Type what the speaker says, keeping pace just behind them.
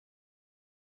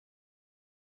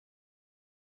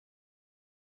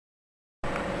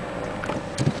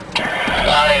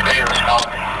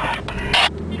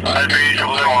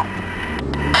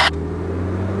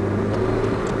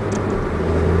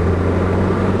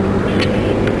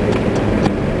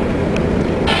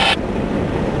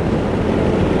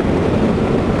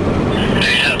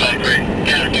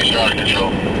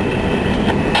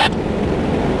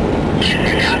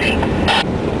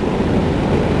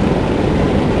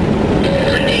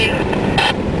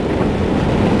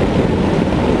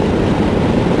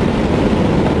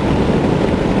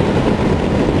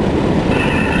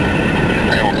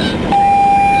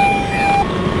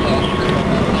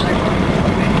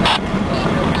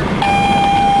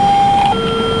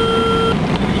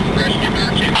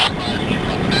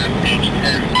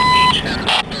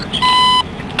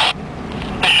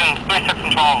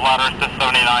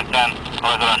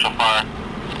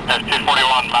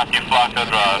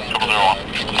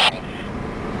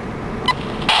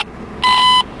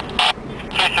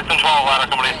and 12, ladder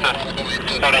coming east to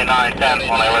 7910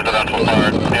 on a residential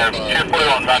car near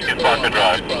 241 Matthews Parker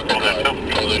Drive. Hold there, 2.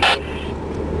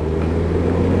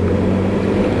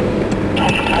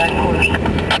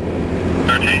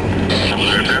 13,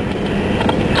 002.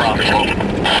 Copy, 12,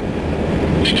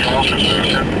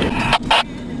 002.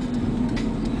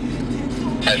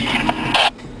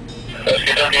 Let's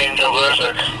get 13,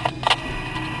 006.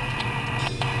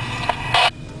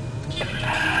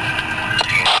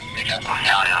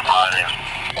 County on 5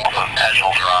 off of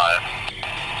Edgel Drive.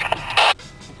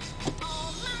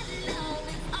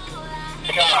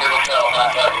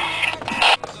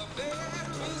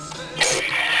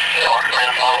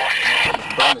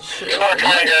 Shit. We're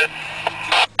trying good.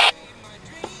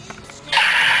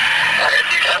 Alright,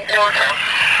 you can work.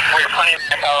 We're plenty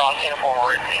back out on uniform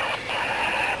work.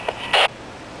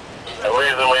 The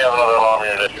reason we have another alarm in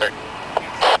your district.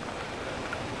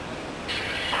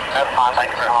 That's fine, thank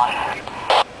you very much.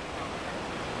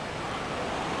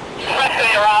 Switch to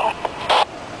your route.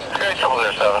 Okay,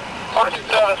 007.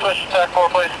 427, switch to TAC 4,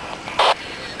 please.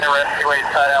 Wait,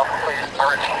 side out, please.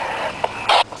 Emergency.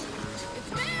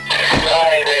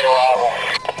 9 data arrival.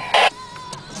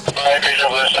 9 feet 007.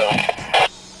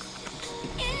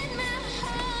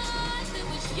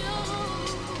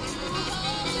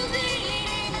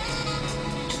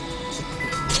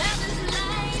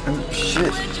 Oh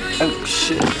shit. Oh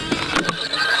shit.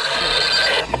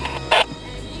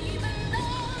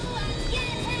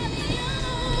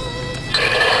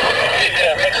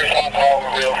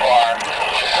 Real far.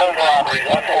 Home robbery,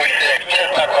 146,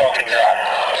 just by Crossing Drive.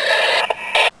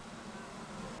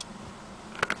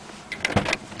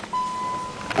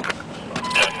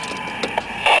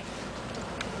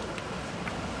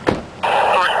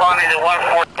 Responding to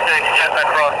 146, just by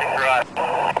Crossing Drive.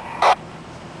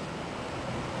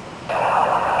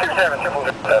 27,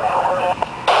 777.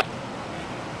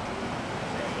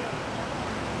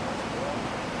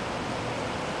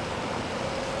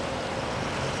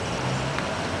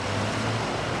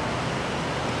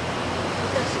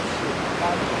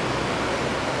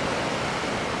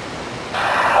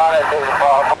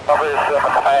 Probably the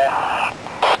 7th man.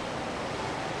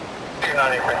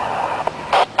 293.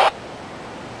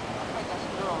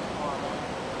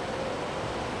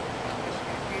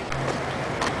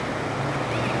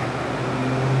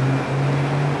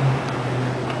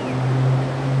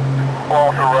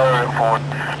 Walter Road at 4.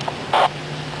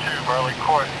 2 Burley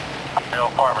Court. Male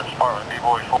Apartments, Apartment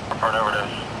B-Boy 4, whatever it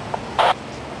is.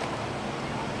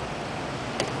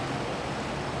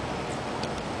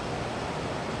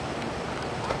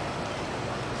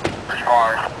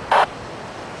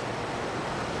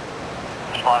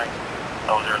 Responding.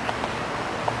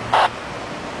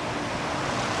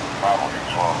 Bravo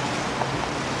 12.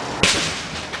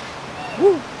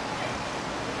 Woo.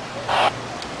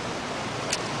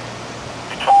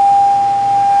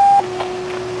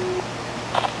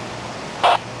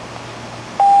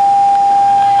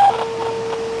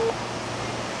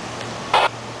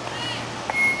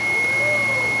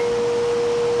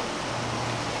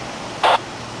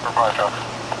 Fire truck.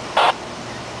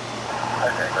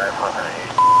 Okay, great.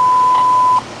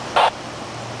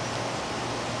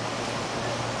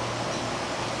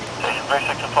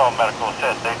 36 and 12 medical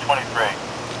assist, day 23.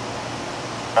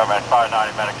 Paramedic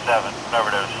 590, medic 7,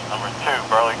 overdose. Number 2,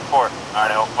 Burley Court,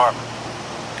 Iron Hill Apartments.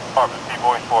 Apartment,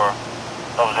 B-Boy 4,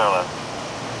 0011.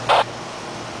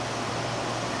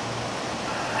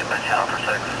 Get that channel for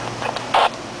 6.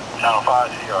 Channel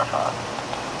 5, CR 5.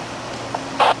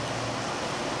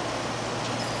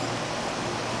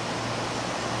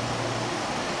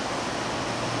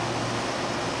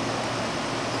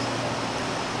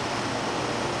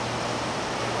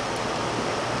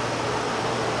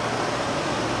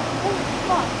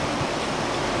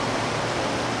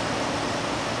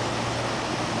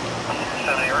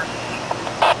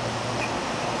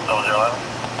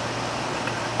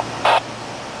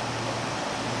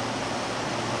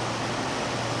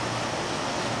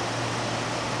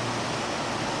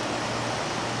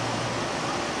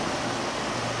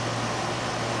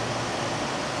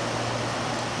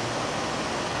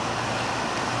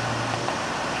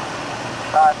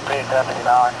 Speed Deputy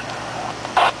 9.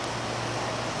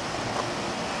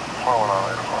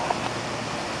 410.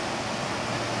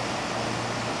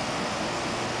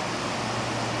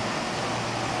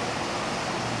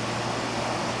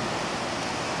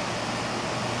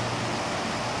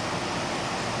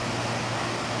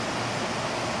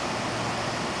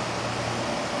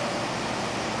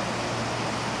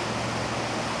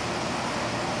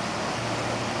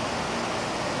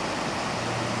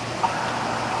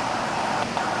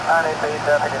 98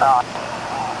 deputy 9.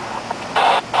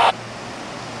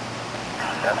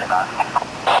 Deputy 9.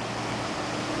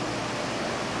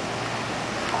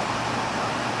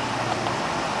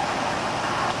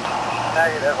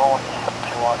 Negative on what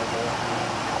you want to do.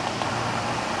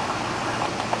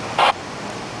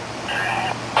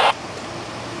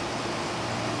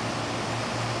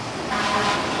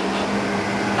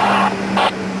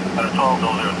 At a 12,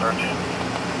 0013.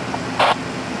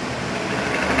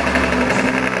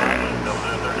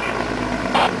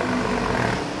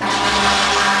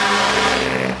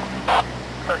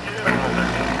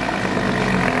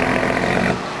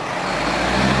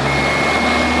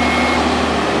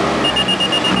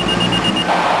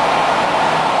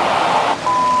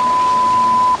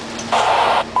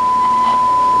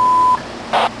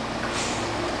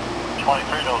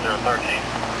 0013.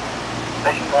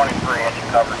 Station 23, engine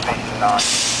cover, station 9.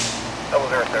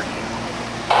 0013.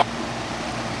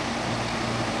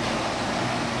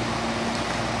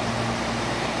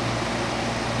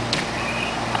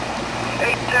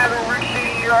 87, Route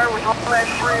CDR with one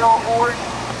last 3 on board.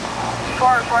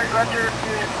 Firefight right there.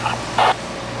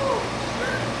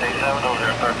 87,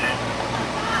 0013.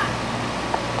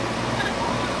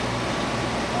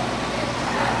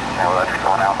 Now that's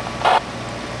going out.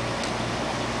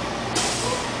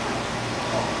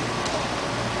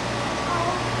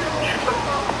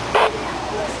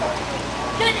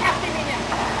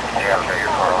 You gotta show your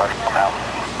car lights come out.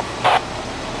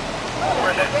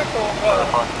 Where's that?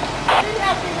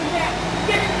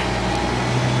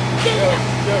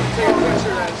 Yo, take a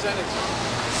picture and send it to me.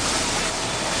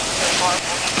 Newark,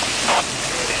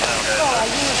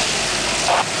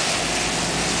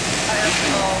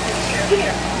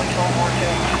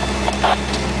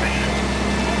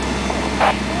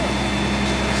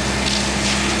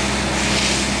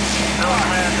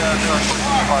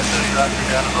 5 City, Roger,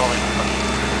 down the building.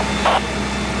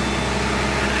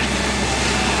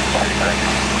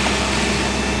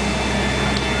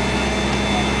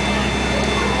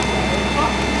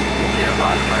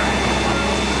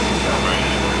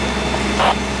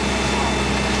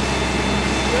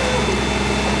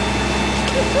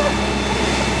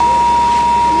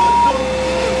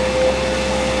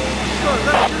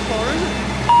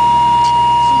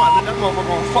 Somebody lit that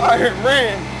motherfucker on fire and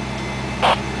ran.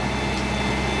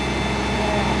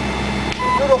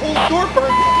 The whole door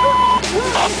burned.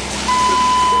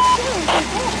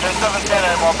 1017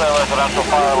 and multi-residential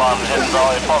fire alarm in Hidden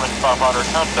Valley Apartment 500,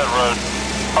 Homestead Road,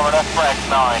 covered F Frank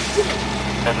 9,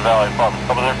 Hidden Valley Apartment,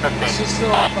 cover there 15. She's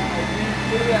still on fire, dude.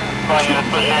 Look at that. Calling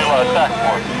units pushing you attack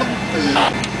force.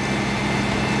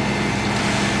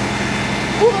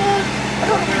 What?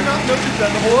 I don't even notice that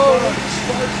the whole time.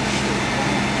 Sparks and shit.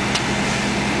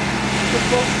 What the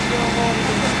fuck is going on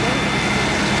with this thing?